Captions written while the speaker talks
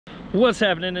What's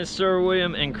happening? It's Sir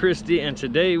William and Christy, and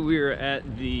today we are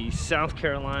at the South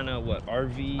Carolina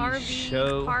RV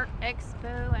show. Park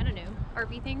Expo, I don't know,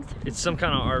 RV things. It's some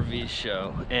kind of RV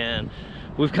show, and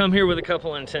we've come here with a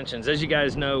couple of intentions. As you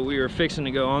guys know, we are fixing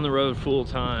to go on the road full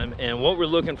time, and what we're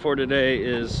looking for today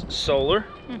is solar,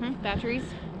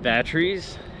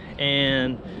 batteries,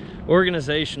 and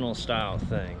organizational style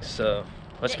things. So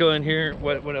let's go in here.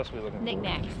 What else are we looking for?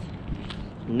 Knickknacks.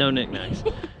 No knickknacks.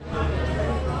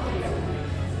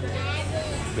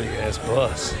 Big ass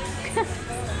bus.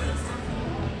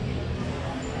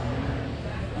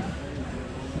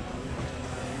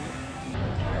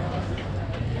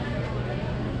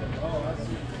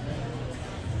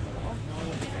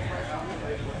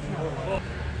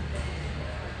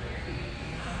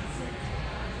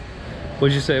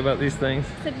 What'd you say about these things?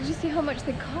 So did you see how much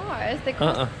they cost? They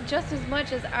cost just as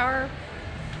much as our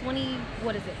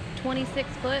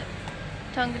 26-foot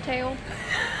tongue to tail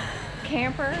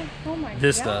camper. Oh my god.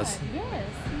 This does. Yes.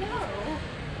 No.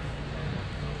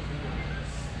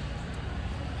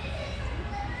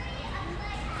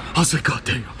 I said, God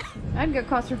damn. I'd go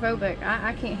claustrophobic.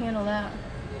 I can't handle that.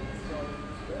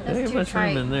 That's There ain't too much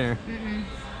tight. room in there.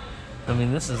 I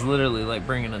mean, this is literally like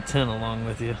bringing a tent along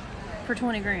with you. For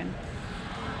 20 grand.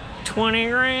 20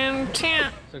 grand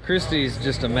tent. So Christy's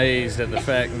just amazed at the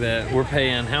fact that we're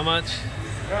paying how much?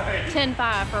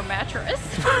 $10.5 for a mattress.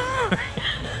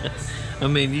 I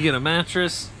mean, you get a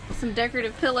mattress, Some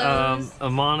decorative pillows. a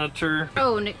monitor.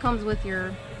 Oh, and it comes with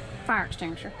your fire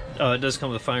extinguisher. Oh, it does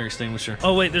come with a fire extinguisher.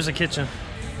 Oh wait, there's a kitchen.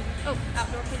 Oh,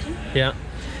 outdoor kitchen? Yeah.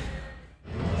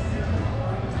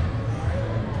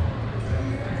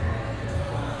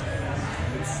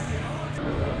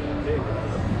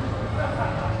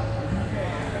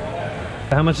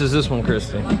 How much is this one,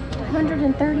 Christy?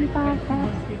 $135,000.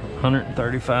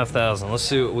 135,000. Let's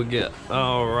see what we get.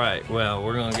 All right. Well,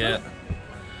 we're gonna get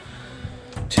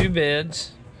 2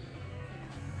 beds.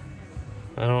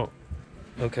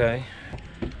 Okay.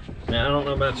 Now I don't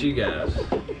know about you guys,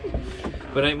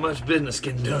 but ain't much business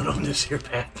getting done on this here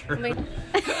bathroom. And you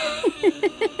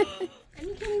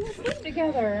can't even sleep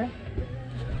together.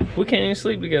 We can't even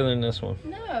sleep together in this one.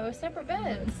 No, separate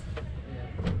beds.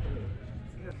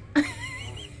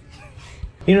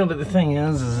 You know, but the thing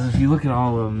is if you look at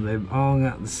all of them, they've all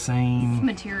got the same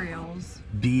Materials.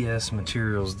 BS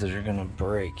materials that are gonna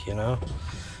break, you know?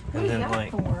 And then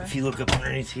like, if you look up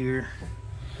underneath here,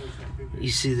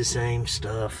 you see the same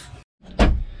stuff.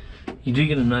 You do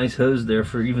get a nice hose there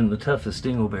for even the toughest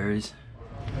dingleberries.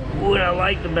 What I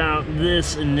liked about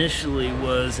this initially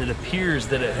was it appears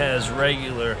that it has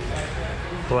regular,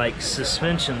 like,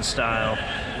 suspension style,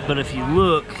 but if you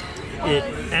look, it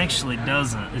actually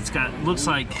doesn't. It's got, looks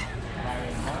like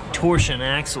torsion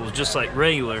axles, just like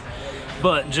regular,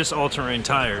 but just all-terrain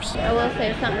tires. I will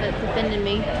say something that's offended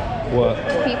me. What?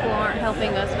 People aren't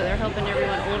helping us, but they're helping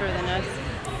everyone older than us.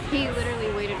 He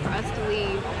literally waited for us to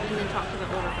leave and then talked to the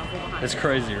older couple behind It's us.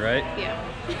 crazy, right? Yeah.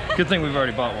 Good thing we've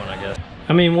already bought one, I guess.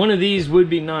 I mean, one of these would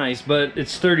be nice, but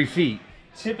it's 30 feet.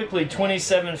 Typically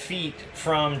 27 feet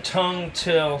from tongue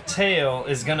till tail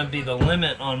is gonna be the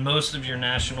limit on most of your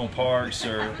national parks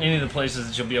or any of the places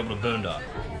that you'll be able to boondock.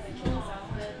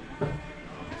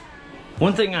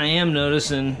 One thing I am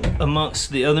noticing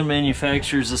amongst the other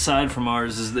manufacturers aside from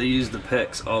ours is they use the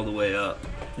PEX all the way up.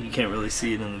 You can't really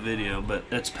see it in the video, but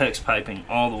that's PEX piping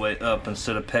all the way up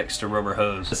instead of PEX to rubber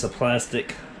hose. It's a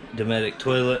plastic Dometic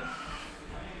toilet,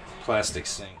 plastic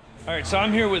sink. All right, so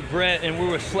I'm here with Brett and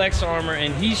we're with Flex Armor,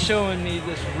 and he's showing me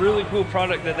this really cool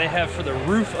product that they have for the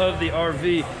roof of the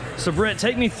RV. So Brett,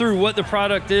 take me through what the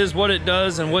product is, what it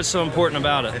does, and what's so important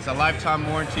about it. It's a lifetime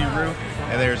warranty roof,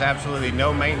 and there's absolutely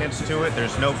no maintenance to it.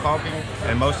 There's no caulking,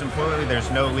 and most importantly, there's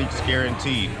no leaks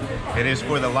guaranteed. It is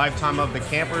for the lifetime of the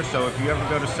camper, so if you ever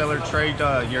go to sell or trade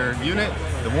your unit,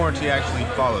 the warranty actually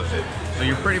follows it. So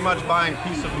you're pretty much buying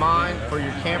peace of mind for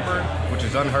your camper, which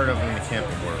is unheard of in the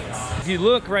camping world. If you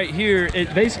look right here,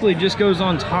 it basically just goes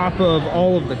on top of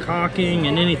all of the caulking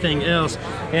and anything else.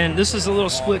 And this is a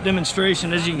little split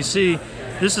demonstration. As you can see,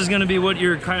 this is gonna be what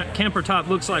your camper top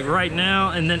looks like right now,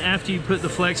 and then after you put the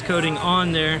flex coating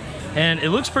on there, and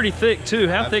it looks pretty thick too.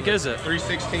 How thick is it?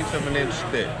 3/16 of an inch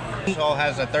thick. It all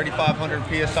has a 3,500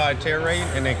 PSI tear rate,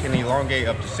 and it can elongate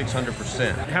up to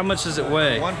 600%. How much does it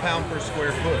weigh? 1 pound per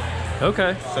square foot.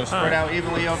 Okay. So spread out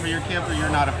evenly over your camper, you're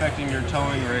not affecting your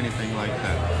towing or anything like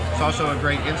that. It's also a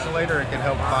great insulator. It can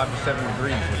help 5 to 7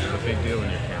 degrees, which is a big deal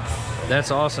in your camper. That's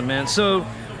awesome, man. So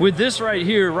with this right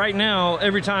here, right now,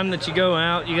 every time that you go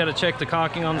out, you got to check the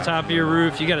caulking on the top of your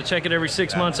roof. You got to check it every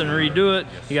 6 months and redo it.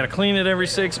 You got to clean it every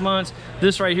 6 months.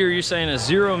 This right here, you're saying is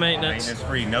zero maintenance. Maintenance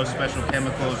free, no special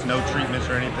chemicals, no treatments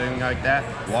or anything like that.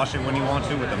 Wash it when you want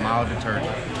to with a mild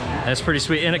detergent. That's pretty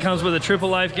sweet. And it comes with a triple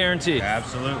life guarantee.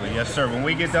 Absolutely, yes sir. When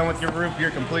we get done with your roof, you're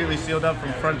completely sealed up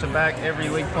from front to back. Every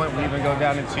leak point will even go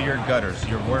down into your gutters.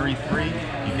 You're worry free.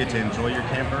 You get to enjoy your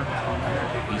camper.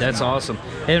 That's awesome.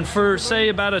 And for say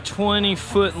about a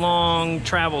 20-foot long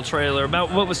travel trailer,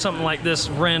 about what was something like this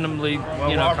randomly,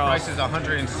 well, our price is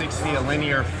 $160 a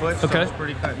linear foot, so it's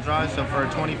pretty cut and dry. So for a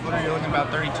 20-footer, you're looking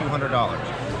about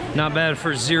 $3,200. Not bad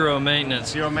for zero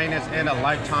maintenance. Zero maintenance and a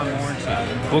lifetime warranty.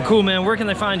 Well, cool, man. Where can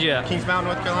they find you at? Kings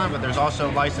Mountain, North Carolina, but there's also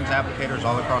licensed applicators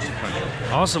all across the country.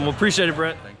 Awesome. Well, appreciate it,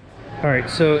 Brett. All right,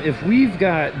 so if we've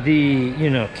got the, you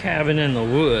know, cabin in the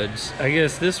woods, I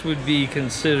guess this would be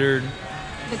considered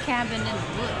the cabin in the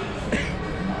woods.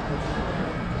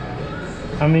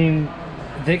 I mean,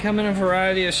 they come in a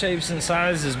variety of shapes and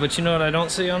sizes, but you know what I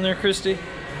don't see on there, Christy?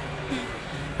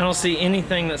 I don't see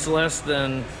anything that's less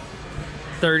than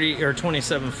 30 or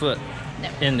 27 foot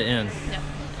end to end. No.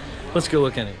 Let's go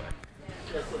look anyway.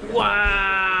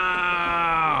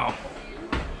 Wow!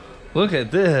 Look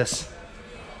at this.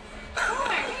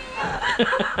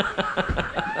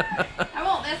 I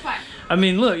won't, that's fine. I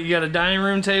mean, look, you got a dining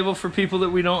room table for people that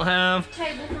we don't have.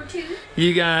 Table for two.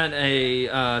 You got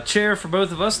a chair for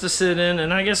both of us to sit in,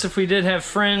 and I guess if we did have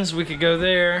friends, we could go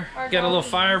there. Got a little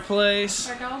fireplace.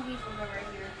 Our doggies will go right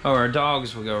here. Oh, our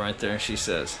dogs will go right there, she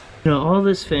says. You know, all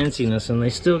this fanciness, and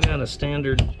they still got a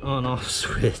standard on-off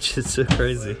switch. It's so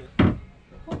crazy.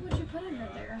 What would you put under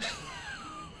there?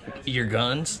 Your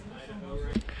guns?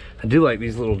 I do like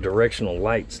these little directional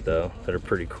lights, though, that are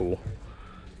pretty cool.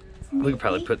 We could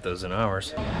probably put those in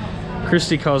ours.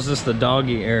 Christy calls this the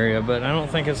doggy area, but I don't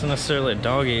think it's necessarily a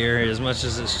doggy area as much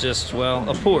as it's just, well,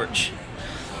 a porch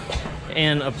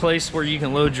and a place where you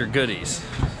can load your goodies.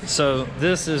 So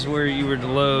this is where you were to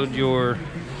load your,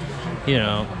 you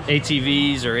know,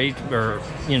 ATVs or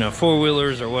you know,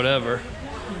 four-wheelers or whatever.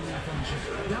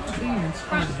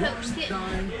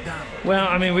 Well,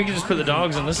 I mean, we could just put the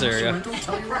dogs in this area.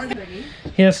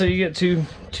 Yeah, so you get two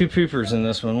poopers in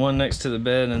this one next to the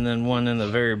bed and then one in the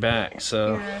very back.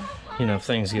 So, you know, if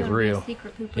things get real.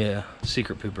 Secret pooper. Yeah,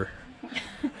 secret pooper.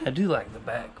 I do like the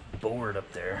back board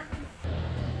up there.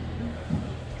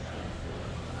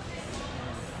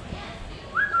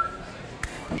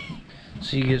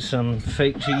 So you get some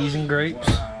fake cheese and grapes.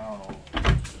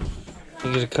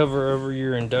 You get a cover over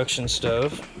your induction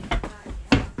stove.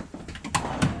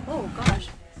 Oh gosh.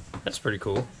 That's pretty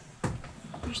cool.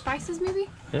 Your spices maybe?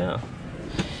 Yeah.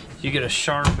 You get a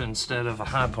sharp instead of a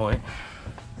high point.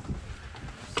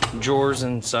 Drawers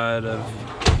inside of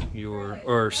your,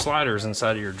 or sliders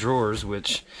inside of your drawers,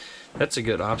 which that's a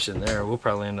good option there. We'll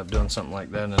probably end up doing something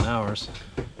like that in ours.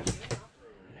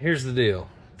 Here's the deal.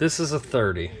 This is a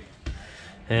 30.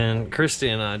 And Christy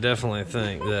and I definitely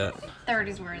think that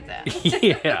 30's where it's at.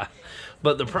 yeah,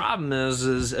 but the problem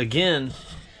is again,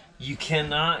 you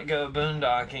cannot go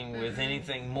boondocking with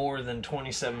anything more than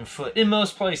 27 foot in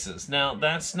most places. Now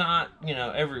that's not, you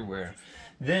know, everywhere.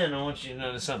 Then I want you to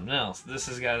notice something else. This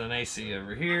has got an AC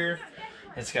over here.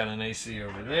 It's got an AC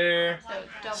over there.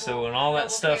 So when all that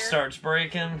stuff starts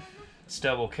breaking, it's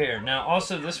double care. Now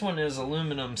also this one is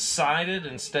aluminum sided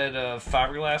instead of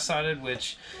fiberglass sided,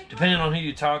 which depending on who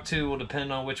you talk to will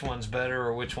depend on which one's better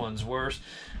or which one's worse.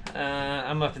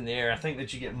 I'm up in the air. I think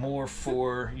that you get more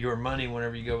for your money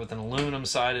whenever you go with an aluminum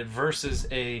sided versus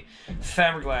a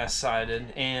fiberglass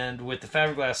sided, and with the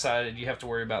fiberglass sided you have to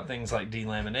worry about things like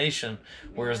delamination,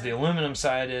 whereas the aluminum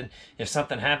sided, if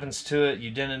something happens to it,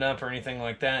 you dent it up or anything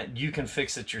like that, you can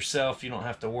fix it yourself. You don't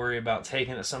have to worry about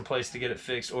taking it someplace to get it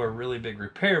fixed or a really big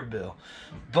repair bill.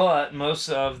 But most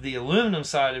of the aluminum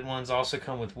sided ones also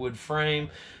come with wood frame,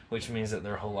 which means that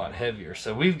they're a whole lot heavier.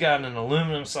 So we've got an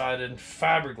aluminum sided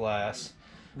fiberglass.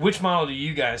 Which model do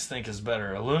you guys think is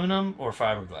better, aluminum or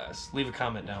fiberglass? Leave a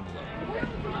comment down below.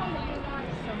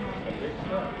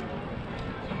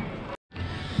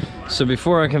 So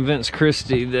before I convinced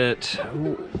Christy that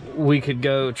we could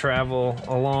go travel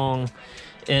along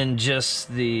in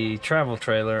just the travel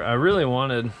trailer, I really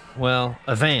wanted, well,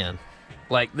 a van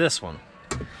like this one.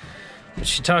 But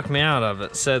she talked me out of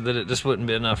it, said that it just wouldn't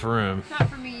be enough room. Not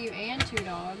for me, you, and two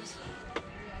dogs.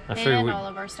 And all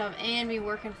of our stuff, and me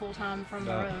working full time from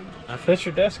the road. I fit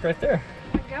your desk right there.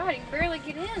 Oh my God, you can barely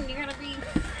get in. You gotta be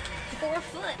 4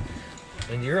 foot.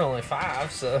 And you're only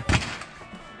 5, so.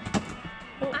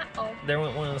 Uh-oh. There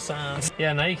went one of the signs.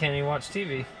 Yeah, now you can't even watch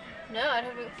TV. No, I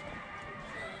don't.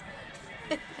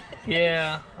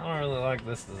 Yeah, I don't really like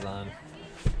this design.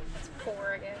 It's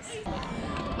poor, I guess.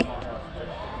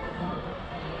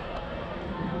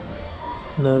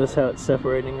 Notice how it's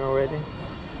separating already?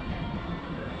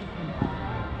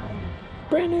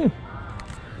 Brand new.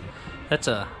 That's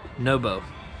a 𝗬𝗵.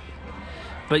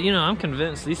 But you know, I'm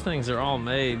convinced these things are all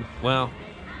made, well,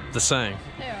 the same.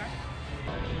 They are.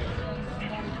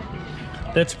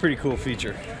 That's a pretty cool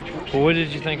feature. Well, what did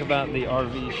you think about the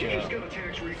RV show?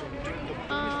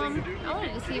 I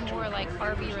wanted to see more like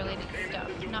RV related stuff,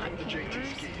 not campers.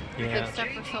 Yeah. Like stuff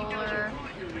for solar.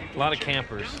 A lot of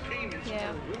campers.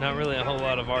 Yeah. Not really a whole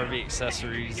lot of RV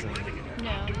accessories and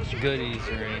No. goodies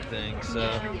or anything. So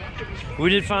No. we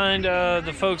did find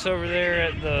the folks over there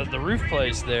at the roof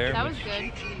place there. That was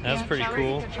good. That was pretty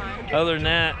cool. a good find. Other than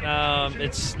that,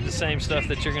 it's the same stuff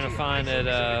that you're gonna find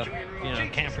at you know,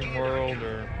 Camping World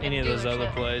or any of those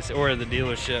other places, or at the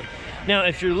dealership. Now,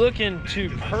 if you're looking to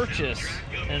purchase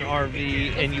an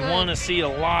RV and you want to see a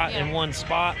lot in one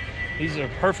spot, these are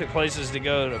perfect places to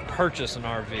go to purchase an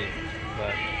RV.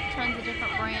 But Tons of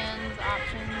different brands,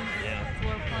 options,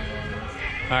 floor plans.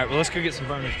 all right, well, let's go get some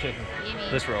Bernie's chicken. Yummy.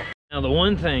 Let's roll. Now, the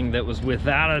one thing that was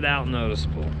without a doubt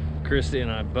noticeable, Christy and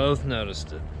I both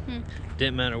noticed it.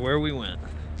 Didn't matter where we went.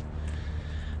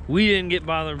 We didn't get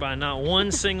bothered by not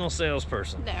one single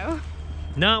salesperson. No.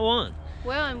 Not one.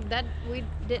 Well, and that we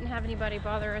didn't have anybody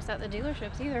bother us at the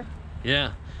dealerships either.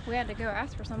 Yeah. We had to go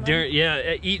ask for somebody.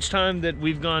 Yeah, each time that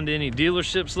we've gone to any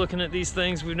dealerships looking at these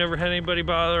things, we've never had anybody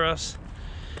bother us.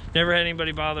 Never had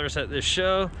anybody bother us at this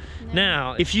show. No.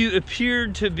 Now, if you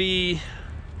appeared to be,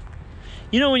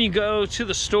 you know, when you go to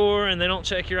the store and they don't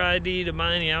check your ID to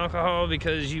buy any alcohol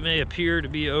because you may appear to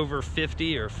be over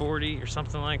 50 or 40 or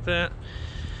something like that.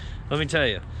 Let me tell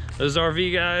you, those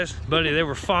RV guys, buddy, they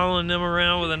were following them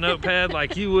around with a notepad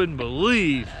like you wouldn't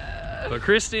believe. But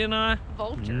Christy and I,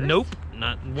 Vultures. nope,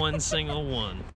 not one single one.